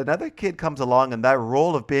then if another kid comes along and that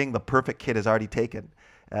role of being the perfect kid is already taken,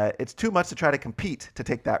 it's too much to try to compete to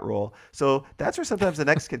take that role. So that's where sometimes the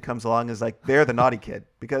next kid comes along is like they're the naughty kid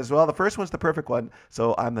because, well, the first one's the perfect one,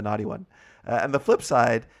 so I'm the naughty one. And the flip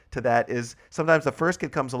side to that is sometimes the first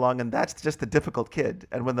kid comes along and that's just the difficult kid.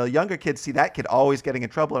 And when the younger kids see that kid always getting in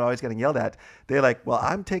trouble and always getting yelled at, they're like, well,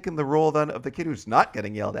 I'm taking the role then of the kid who's not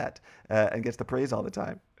getting yelled at and gets the praise all the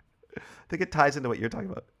time. I think it ties into what you're talking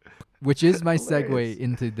about. Which is my segue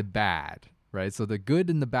into the bad. Right, so the good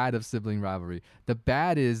and the bad of sibling rivalry. The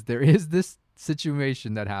bad is there is this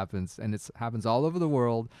situation that happens, and it happens all over the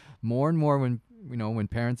world more and more when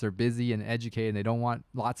parents are busy and educated and they don't want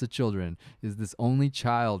lots of children. Is this only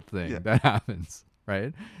child thing that happens,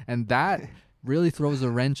 right? And that really throws a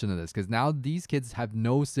wrench into this because now these kids have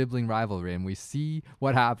no sibling rivalry, and we see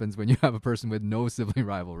what happens when you have a person with no sibling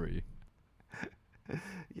rivalry.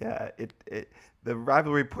 Yeah, the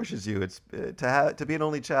rivalry pushes you. It's to be an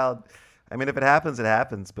only child. I mean, if it happens, it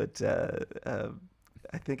happens. But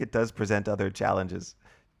I think it does present other challenges.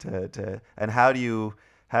 And how do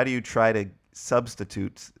you try to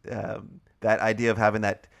substitute that idea of having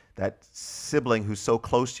that sibling who's so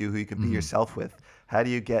close to you, who you can be yourself with? How do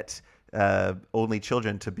you get only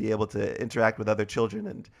children to be able to interact with other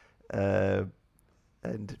children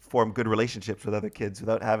and form good relationships with other kids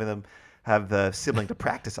without having them have the sibling to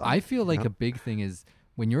practice on? I feel like a big thing is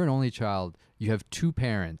when you're an only child, you have two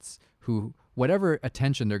parents who whatever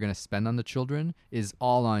attention they're going to spend on the children is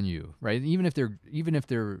all on you, right? Even if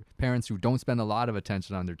they're parents who don't spend a lot of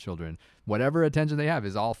attention on their children, whatever attention they have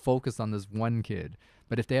is all focused on this one kid.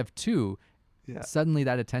 But if they have two, suddenly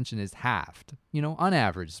that attention is halved. On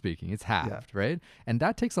average speaking, it's halved, right? And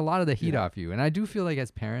that takes a lot of the heat off you. And I do feel like as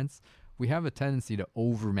parents, we have a tendency to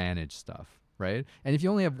overmanage stuff, right? And if you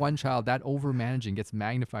only have one child, that over managing gets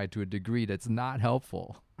magnified to a degree that's not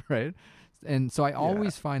helpful, right? And so I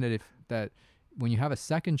always find that when you have a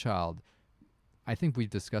second child, I think we've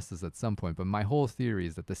discussed this at some point, but my whole theory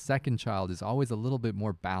is that the second child is always a little bit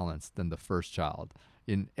more balanced than the first child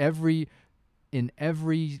in every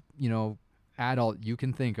adult you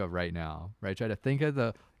can think of right now, right? Try to think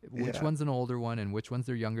of which one's an older one and which one's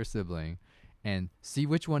their younger sibling, and see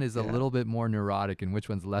which one is a little bit more neurotic and which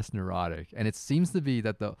one's less neurotic. And it seems to be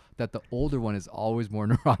that the older one is always more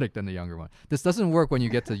neurotic than the younger one. This doesn't work when you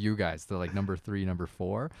get to you guys, to like number 3, number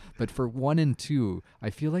 4, but for 1 and 2,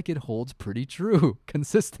 I feel like it holds pretty true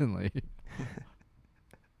consistently.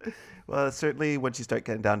 Well, certainly once you start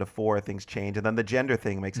getting down to 4, things change, and then the gender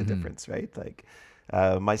thing makes a difference, right? Like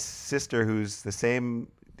my sister, who's the same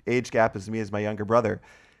age gap as me as my younger brother,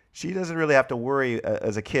 she doesn't really have to worry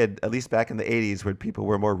as a kid, at least back in the 80s when people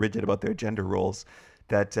were more rigid about their gender roles,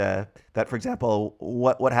 that for example,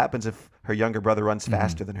 what happens if her younger brother runs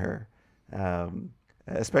faster than her?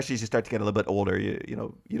 Especially as you start to get a little bit older,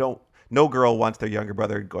 no girl wants their younger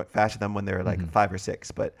brother going faster than when they're like 5 or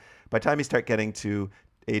 6. But by the time you start getting to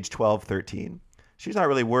age 12, 13, she's not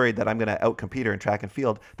really worried that I'm going to outcompete her in track and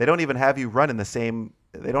field. They don't even have you run in the same,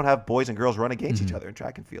 they don't have boys and girls run against each other in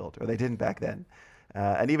track and field, or they didn't back then.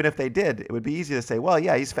 And even if they did, it would be easy to say, well,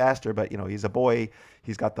 yeah, he's faster, but he's a boy.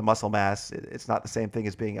 He's got the muscle mass. It's not the same thing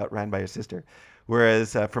as being outran by your sister.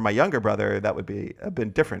 Whereas for my younger brother, that would have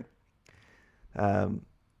been different.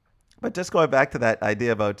 But just going back to that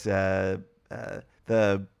idea about the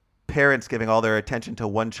parents giving all their attention to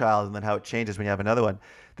one child and then how it changes when you have another one.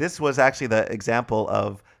 This was actually the example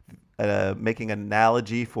of making an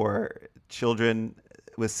analogy for children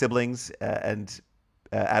with siblings and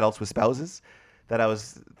adults with spouses that I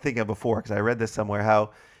was thinking of before, because I read this somewhere,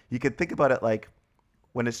 how you could think about it like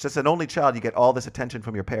when it's just an only child, you get all this attention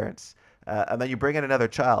from your parents. And then you bring in another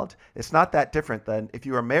child. It's not that different than if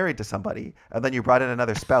you were married to somebody and then you brought in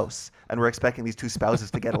another spouse and we're expecting these two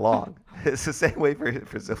spouses to get along. It's the same way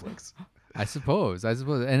for siblings. I suppose.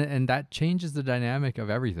 And that changes the dynamic of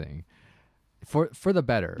everything for the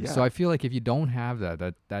better. Yeah. So I feel like if you don't have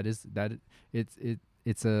it's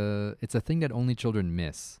a thing that only children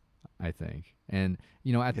miss, I think. And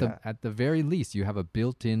at the very least, you have a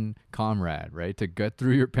built-in comrade, right, to get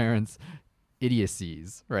through your parents'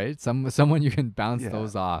 idiocies, right? Someone you can bounce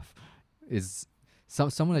those off is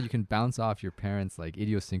someone that you can bounce off your parents' like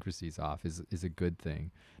idiosyncrasies off is a good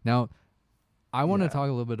thing. Now, I want to talk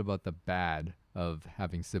a little bit about the bad of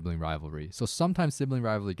having sibling rivalry. So sometimes sibling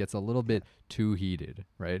rivalry gets a little bit too heated,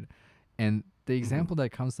 right? And the example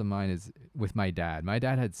that comes to mind is with my dad. My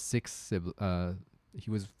dad had 6 siblings. He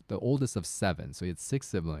was the oldest of 7, so he had 6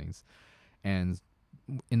 siblings. And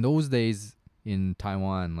in those days in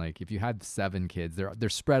Taiwan, like if you had 7 kids, they're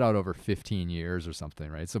spread out over 15 years or something,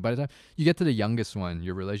 right? So by the time you get to the youngest one,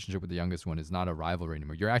 your relationship with the youngest one is not a rivalry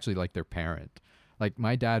anymore. You're actually like their parent. Like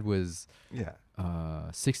my dad was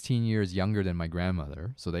 16 years younger than my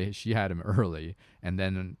grandmother, so she had him early, and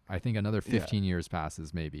then I think another 15 years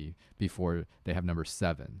passes maybe before they have number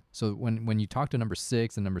 7. So when you talk to number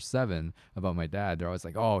 6 and number 7 about my dad, they're always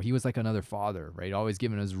like, oh, he was like another father, right? Always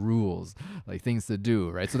giving us rules, like things to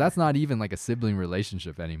do, right? So that's not even like a sibling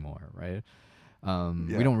relationship anymore, right?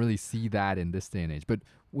 We don't really see that in this day and age. But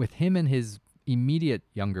with him and his immediate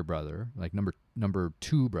younger brother, like number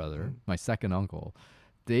 2 brother, my second uncle,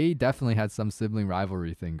 they definitely had some sibling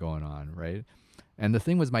rivalry thing going on, right? And the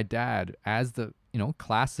thing was, my dad, as the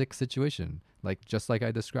classic situation, like just like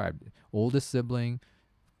I described, oldest sibling,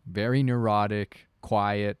 very neurotic,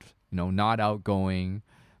 quiet, not outgoing,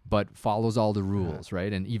 but follows all the rules,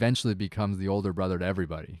 right? And eventually becomes the older brother to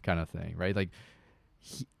everybody, kind of thing, right? Like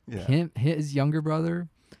his younger brother,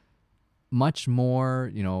 much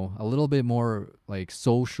more, a little bit more like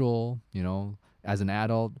social, as an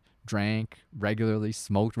adult, drank regularly,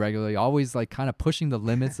 smoked regularly, always like kind of pushing the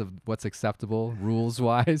limits of what's acceptable rules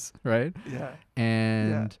wise, right?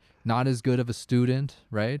 And not as good of a student,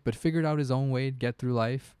 right? But figured out his own way to get through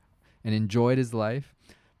life and enjoyed his life.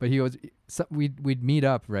 But we'd meet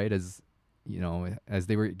up, right, as as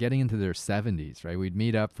they were getting into their 70s, right? We'd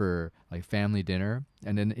meet up for like family dinner,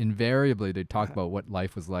 and then invariably they'd talk about what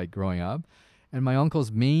life was like growing up. And my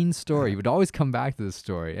uncle's main story, he would always come back to this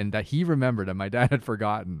story, and that he remembered and my dad had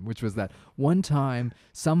forgotten, which was that one time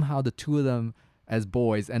somehow the two of them as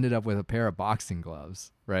boys ended up with a pair of boxing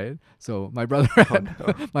gloves, right? So my brother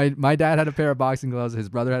my dad had a pair of boxing gloves, his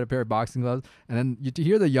brother had a pair of boxing gloves, and then you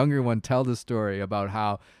hear the younger one tell the story about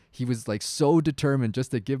how he was like so determined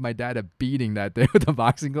just to give my dad a beating that day with the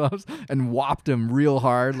boxing gloves and whopped him real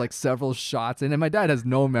hard, like several shots. And then my dad has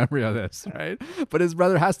no memory of this, right? But his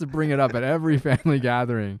brother has to bring it up at every family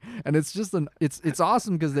gathering. And it's just it's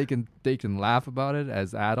awesome because they can laugh about it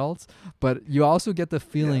as adults, but you also get the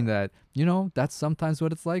feeling that, you know, that's sometimes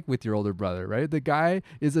what it's like with your older brother, right? The guy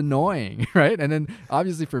is annoying, right? And then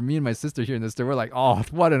obviously for me and my sister hearing this story, we're like, oh,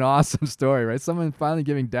 what an awesome story, right? Someone finally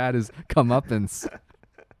giving dad his comeuppance.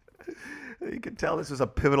 You can tell this was a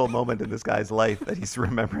pivotal moment in this guy's life that he's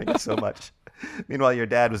remembering it so much. Meanwhile, your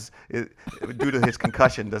dad was, due to his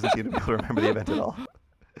concussion, doesn't seem to be able to remember the event at all.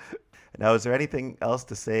 Now, is there anything else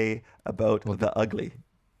to say about the ugly?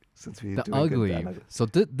 Since we the do ugly. So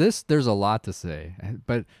this, there's a lot to say,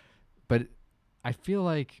 but I feel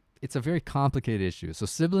like it's a very complicated issue. So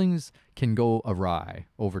siblings can go awry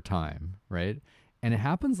over time, right? And it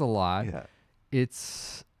happens a lot. Yeah.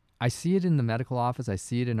 I see it in the medical office. I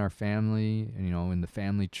see it in our family, you know, in the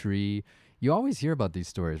family tree. You always hear about these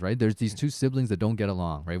stories, right? There's these two siblings that don't get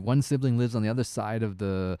along, right? One sibling lives on the other side of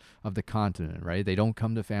the continent, right? They don't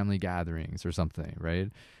come to family gatherings or something,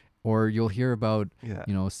 right? Or you'll hear about,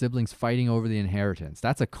 you know, siblings fighting over the inheritance.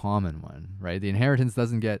 That's a common one, right? The inheritance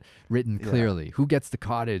doesn't get written clearly. Who gets the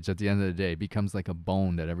cottage at the end of the day becomes like a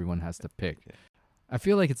bone that everyone has to pick. I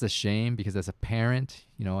feel like it's a shame because as a parent,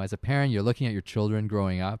 you know, you're looking at your children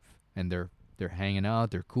growing up and they're hanging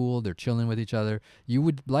out, they're cool, they're chilling with each other. You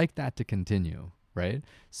would like that to continue, right?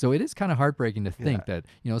 So it is kind of heartbreaking to think that,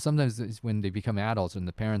 you know, sometimes when they become adults and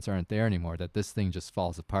the parents aren't there anymore, that this thing just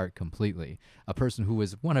falls apart completely. A person who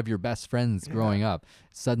was one of your best friends growing up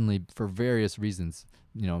suddenly, for various reasons,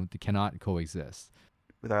 you know, they cannot coexist.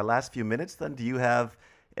 With our last few minutes, then, do you have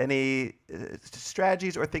any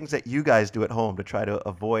strategies or things that you guys do at home to try to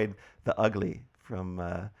avoid the ugly from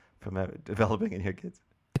developing in your kids?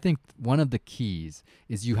 I think one of the keys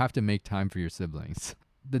is you have to make time for your siblings.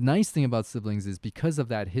 The nice thing about siblings is because of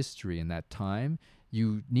that history and that time,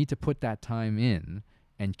 you need to put that time in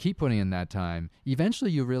and keep putting in that time.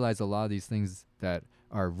 Eventually you realize a lot of these things that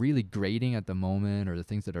are really grating at the moment or the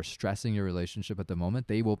things that are stressing your relationship at the moment,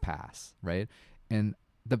 they will pass, right? And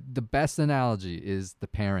the best analogy is the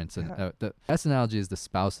parents and the best analogy is the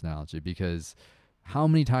spouse analogy, because how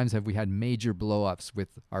many times have we had major blow-ups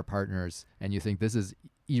with our partners and you think this is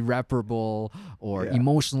irreparable or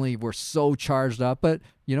emotionally we're so charged up, but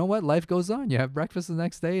you know what, life goes on. You have breakfast the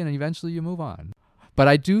next day and eventually you move on. But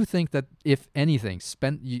I do think that if anything,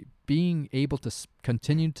 being able to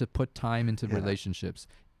continue to put time into relationships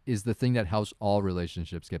is the thing that helps all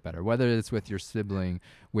relationships get better, whether it's with your sibling,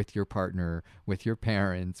 with your partner, with your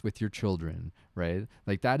parents, with your children, right?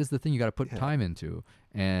 Like that is the thing you got to put time into.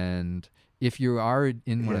 And if you are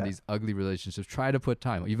in one of these ugly relationships, try to put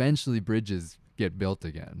time. Eventually bridges get built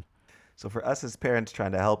again. So for us as parents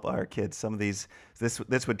trying to help our kids, some of these,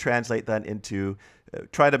 this would translate then into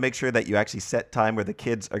try to make sure that you actually set time where the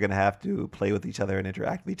kids are going to have to play with each other and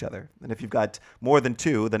interact with each other. And if you've got more than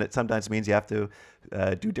two, then it sometimes means you have to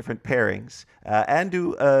do different pairings and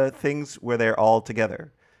do things where they're all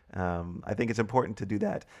together. I think it's important to do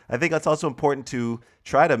that. I think it's also important to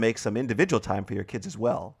try to make some individual time for your kids as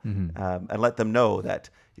well, and let them know that,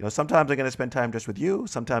 you know, sometimes I'm going to spend time just with you,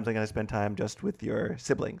 sometimes I'm going to spend time just with your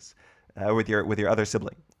siblings, with your other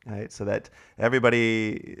sibling, right? So that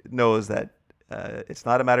everybody knows that it's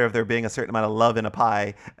not a matter of there being a certain amount of love in a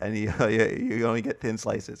pie, and you only get thin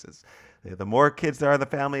slices. The more kids there are in the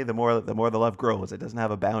family, the more the love grows. It doesn't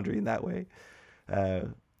have a boundary in that way.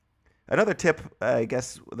 Another tip, I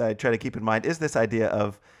guess, that I try to keep in mind is this idea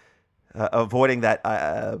of avoiding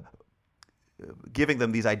that, giving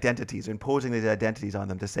them these identities, imposing these identities on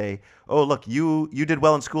them to say, oh, look, you did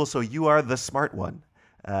well in school, so you are the smart one,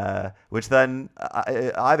 which then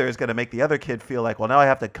either is going to make the other kid feel like, well, now I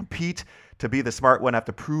have to compete to be the smart one, I have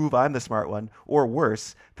to prove I'm the smart one, or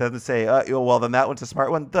worse, to say, well, then that one's the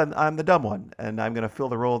smart one, then I'm the dumb one, and I'm going to fill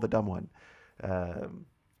the role of the dumb one.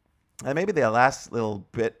 And maybe the last little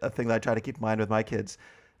bit of thing that I try to keep in mind with my kids,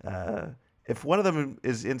 if one of them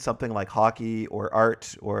is in something like hockey or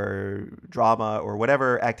art or drama or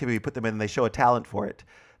whatever activity you put them in and they show a talent for it,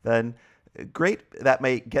 then great, that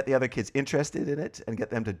may get the other kids interested in it and get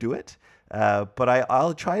them to do it. But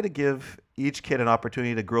I'll try to give each kid an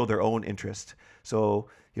opportunity to grow their own interest. So,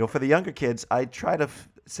 you know, for the younger kids, I try to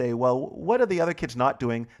say, well, what are the other kids not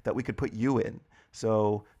doing that we could put you in?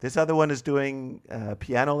 So this other one is doing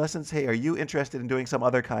piano lessons. Hey, are you interested in doing some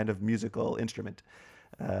other kind of musical instrument?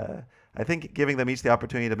 I think giving them each the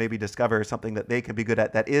opportunity to maybe discover something that they could be good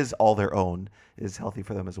at that is all their own is healthy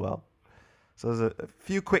for them as well. So there's a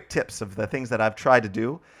few quick tips of the things that I've tried to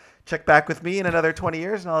do. Check back with me in another 20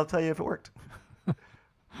 years and I'll tell you if it worked.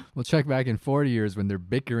 We'll check back in 40 years when they're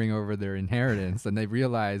bickering over their inheritance and they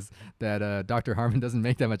realize that Dr. Harmon doesn't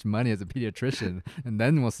make that much money as a pediatrician. And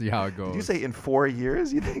then we'll see how it goes. Did you say in 4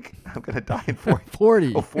 years? You think I'm going to die in 40?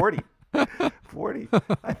 40. Oh, 40. 40.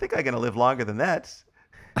 I think I'm going to live longer than that.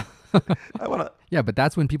 I want to. Yeah, but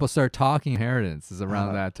that's when people start talking inheritance is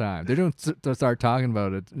around that time. They don't start talking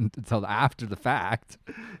about it until after the fact.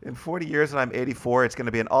 In 40 years, when I'm 84, it's going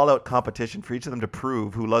to be an all-out competition for each of them to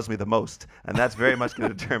prove who loves me the most, and that's very much going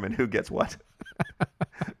to determine who gets what.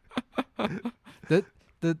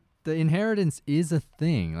 The inheritance is a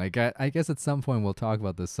thing. Like I guess at some point we'll talk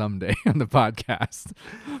about this someday on the podcast,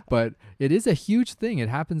 but it is a huge thing. It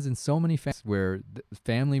happens in so many families where the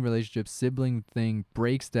family relationship, sibling thing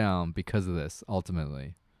breaks down because of this.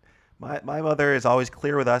 Ultimately, My mother is always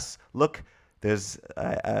clear with us. Look,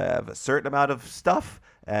 I have a certain amount of stuff,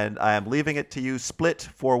 and I am leaving it to you split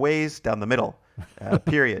 4 ways down the middle.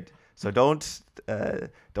 Period. So don't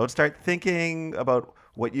start thinking about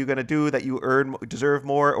what you're going to do that you deserve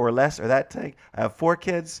more or less or that thing. I have 4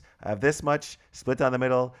 kids. I have this much split down the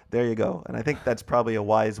middle. There you go. And I think that's probably a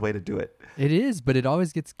wise way to do it. it is, but it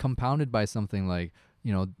always gets compounded by something like,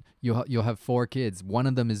 you'll have 4 kids. One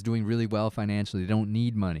of them is doing really well financially. They don't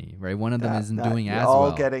need money, right? One of them isn't doing as well.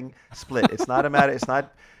 All getting split. It's not a matter.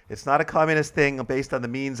 It's not a communist thing based on the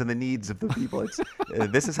means and the needs of the people. It's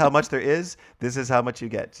this is how much there is. This is how much you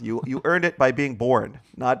get. You earned it by being born,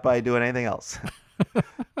 not by doing anything else.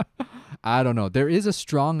 I don't know. There is a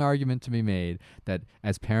strong argument to be made that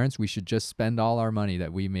as parents, we should just spend all our money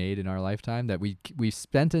that we made in our lifetime, that we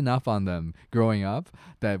spent enough on them growing up,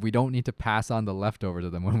 that we don't need to pass on the leftover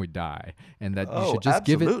to them when we die, and that you should just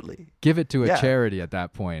give it to a charity at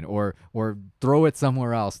that point, or throw it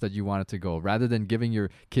somewhere else that you want it to go, rather than giving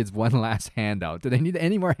your kids one last handout. Do they need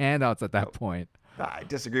any more handouts at that point? I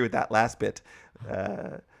disagree with that last bit.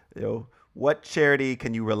 What charity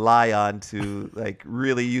can you rely on to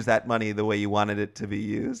really use that money the way you wanted it to be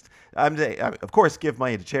used? I'm saying, of course, give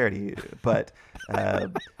money to charity, but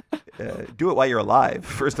do it while you're alive.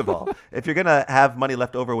 First of all, if you're gonna have money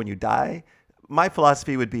left over when you die, my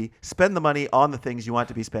philosophy would be spend the money on the things you want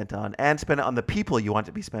to be spent on, and spend it on the people you want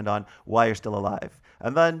to be spent on while you're still alive.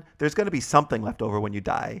 And then there's going to be something left over when you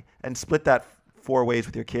die, and split that 4 ways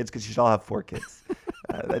with your kids, because you should all have 4 kids.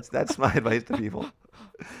 That's my advice to people.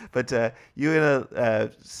 But you're going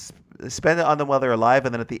to spend it on them while they're alive,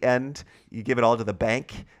 and then at the end, you give it all to the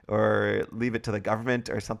bank or leave it to the government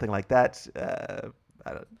or something like that.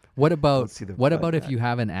 What about if you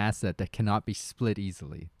have an asset that cannot be split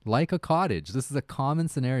easily, like a cottage? This is a common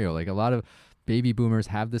scenario. Like a lot of baby boomers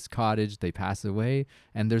have this cottage, they pass away,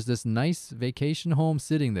 and there's this nice vacation home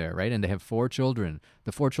sitting there, right? And they have 4 children.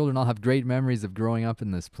 The 4 children all have great memories of growing up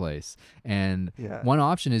in this place. And one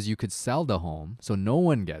option is you could sell the home so no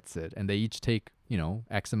one gets it, and they each take,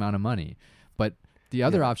 X amount of money. But the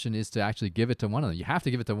other option is to actually give it to one of them. You have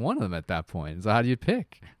to give it to one of them at that point. So how do you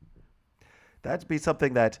pick? That'd be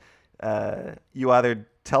something that you either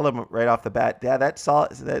tell them right off the bat, yeah,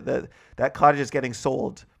 that cottage is getting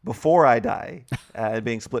sold before I die and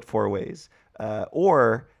being split 4 ways.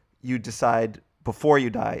 Or you decide before you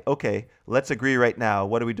die, okay, let's agree right now.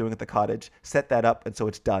 What are we doing with the cottage? Set that up, and so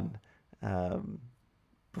it's done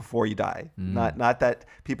before you die. Not that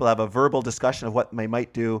people have a verbal discussion of what they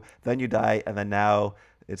might do, then you die, and then now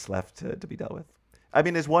it's left to be dealt with. I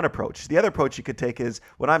mean, there's one approach. The other approach you could take is,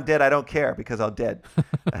 when I'm dead, I don't care because I'm dead.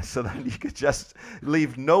 So then you could just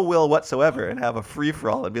leave no will whatsoever and have a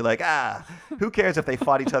free-for-all and be like, who cares if they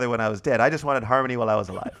fought each other when I was dead? I just wanted harmony while I was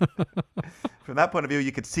alive. From that point of view,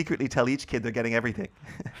 you could secretly tell each kid they're getting everything.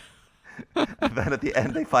 And then at the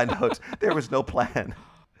end, they find out there was no plan.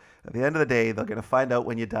 At the end of the day, they're going to find out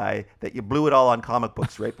when you die that you blew it all on comic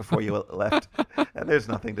books right before you left. And there's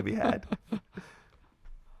nothing to be had.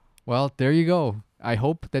 Well, there you go. I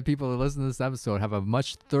hope that people who listen to this episode have a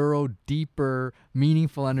much thorough, deeper,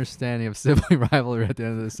 meaningful understanding of sibling rivalry at the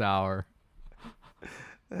end of this hour.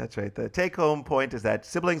 That's right. The take-home point is that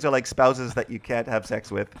siblings are like spouses that you can't have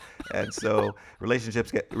sex with, and so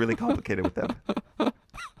relationships get really complicated with them.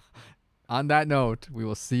 On that note, we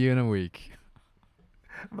will see you in a week.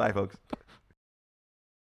 Bye, folks.